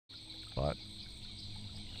But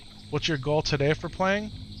what's your goal today for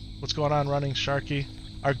playing? What's going on, Running Sharky?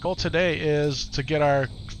 Our goal today is to get our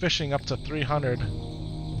fishing up to 300,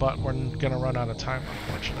 but we're gonna run out of time,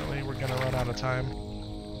 unfortunately. We're gonna run out of time.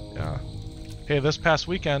 Yeah. Hey, this past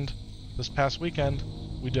weekend,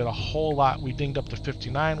 we did a whole lot. We dinged up to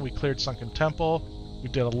 59, we cleared Sunken Temple, we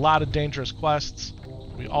did a lot of dangerous quests.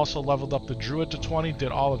 We also leveled up the Druid to 20,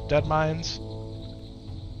 did all of Dead Mines.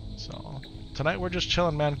 So, tonight we're just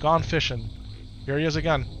chilling, man. Gone fishing. Here he is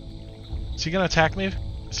again. Is he gonna attack me?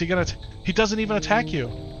 Is he gonna... He doesn't even attack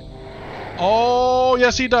you. Oh,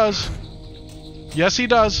 yes he does. Yes he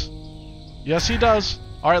does. Yes he does.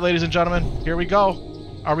 Alright, ladies and gentlemen, here we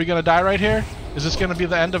go. Are we gonna die right here? Is this gonna be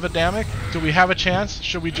the end of Adamic? Do we have a chance?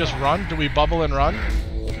 Should we just run? Do we bubble and run?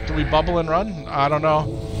 Do we bubble and run? I don't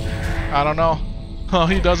know. I don't know. Oh,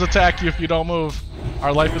 he does attack you if you don't move.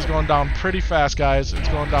 Our life is going down pretty fast, guys. It's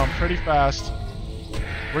going down pretty fast.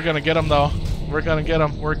 We're gonna get him, though. We're gonna get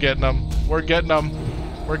him. We're getting him. We're getting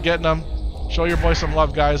him. We're getting him. Show your boy some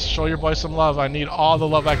love, guys. Show your boy some love. I need all the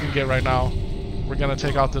love I can get right now. We're gonna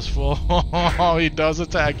take out this fool. Oh, he does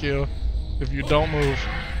attack you if you don't move.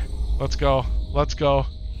 Let's go. Let's go.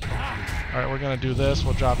 Alright, we're gonna do this.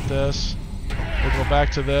 We'll drop this. We'll go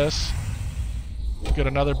back to this. Get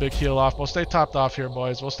another big heal off. We'll stay topped off here,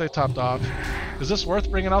 boys. We'll stay topped off. Is this worth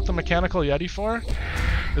bringing out the Mechanical Yeti for?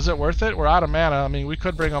 Is it worth it? We're out of mana. I mean, we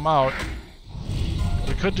could bring them out.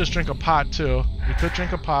 We could just drink a pot, too. We could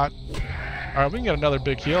drink a pot. Alright, we can get another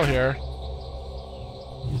big heal here.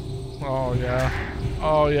 Oh, yeah.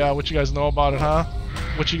 Oh, yeah. What you guys know about it, huh?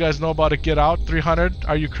 What you guys know about it? Get out. 300.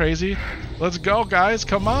 Are you crazy? Let's go, guys.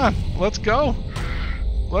 Come on. Let's go.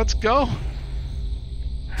 Let's go.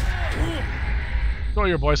 Show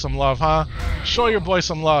your boy some love, huh? Show your boy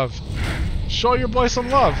some love. Show your boy some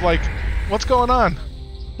love. Like, what's going on?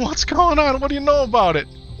 What's going on? What do you know about it?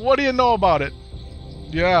 What do you know about it?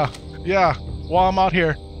 Yeah, yeah. While I'm out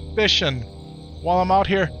here fishing. While I'm out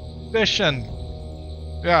here fishing.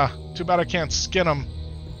 Yeah, too bad I can't skin him.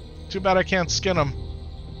 Too bad I can't skin him.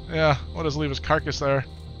 Yeah, we'll just leave his carcass there.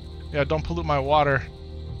 Yeah, don't pollute my water.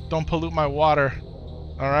 Don't pollute my water.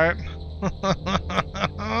 Alright?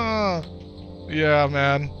 Yeah,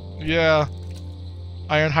 man. Yeah.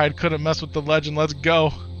 Ironhide couldn't mess with the legend. Let's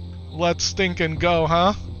go. Let's stinkin' go,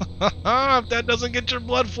 huh? If that doesn't get your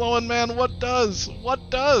blood flowing, man, what does? What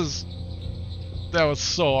does? That was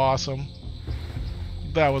so awesome.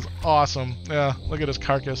 That was awesome. Yeah, look at his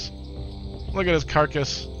carcass. Look at his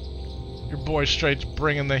carcass. Your boy straight's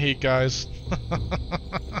bringing the heat, guys.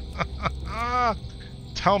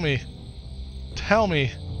 Tell me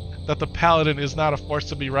that the Paladin is not a force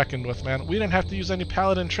to be reckoned with, man. We didn't have to use any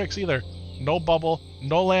Paladin tricks either. No bubble,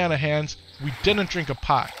 no lay on of hands. We didn't drink a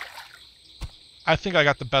pot. I think I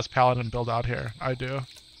got the best Paladin build out here. I do. I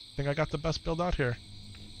think I got the best build out here.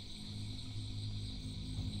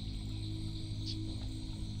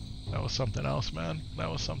 That was something else, man. That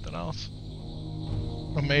was something else.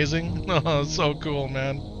 Amazing. Oh, so cool,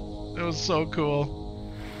 man. It was so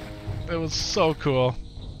cool. It was so cool.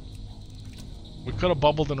 We could have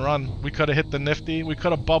bubbled and run. We could have hit the nifty. We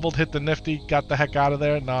could have bubbled, hit the nifty, got the heck out of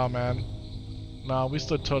there. Nah, man. Nah, we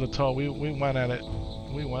stood toe to toe. We went at it.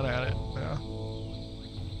 We went at it. Yeah.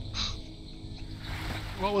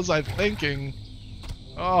 What was I thinking?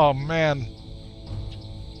 Oh, man.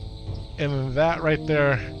 And that right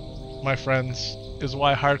there, my friends, is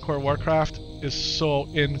why Hardcore Warcraft is so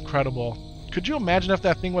incredible. Could you imagine if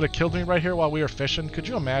that thing would have killed me right here while we were fishing? Could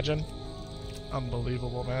you imagine?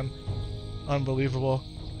 Unbelievable, man. Unbelievable.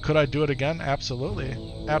 Could I do it again? Absolutely.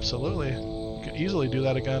 Absolutely. Could easily do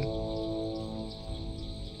that again.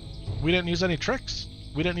 We didn't use any tricks.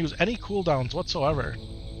 We didn't use any cooldowns whatsoever.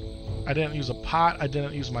 I didn't use a pot. I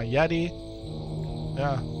didn't use my Yeti.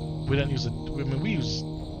 Yeah. We didn't use it. I mean, we used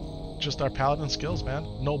just our Paladin skills, man.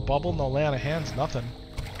 No bubble, no lay on of hands, nothing.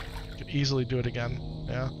 Could easily do it again.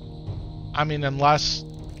 Yeah. I mean, unless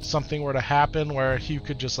something were to happen where he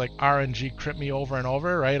could just like RNG crit me over and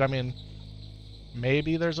over, right? I mean,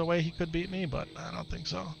 maybe there's a way he could beat me, but I don't think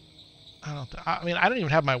so. I mean, I didn't even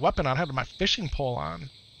have my weapon on. I had my fishing pole on.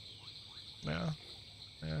 Yeah.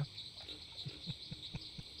 Yeah.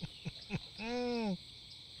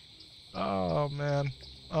 Oh, man.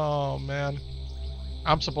 Oh, man.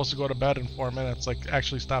 I'm supposed to go to bed in 4 minutes. Like,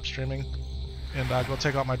 actually stop streaming. And go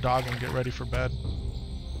take out my dog and get ready for bed.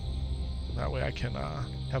 That way I can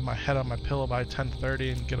have my head on my pillow by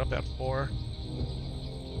 10:30 and get up at 4.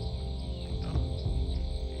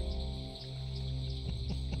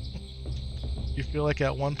 You feel like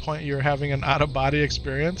at one point you're having an out-of-body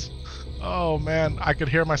experience? Oh man, I could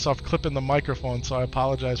hear myself clipping the microphone, so I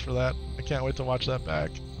apologize for that. I can't wait to watch that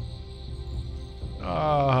back.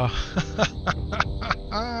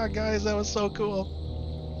 Guys, that was so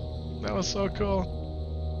cool. That was so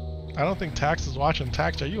cool. I don't think Tax is watching.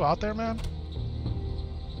 Tax, are you out there, man?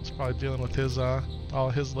 He's probably dealing with his all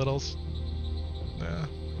his littles. Yeah.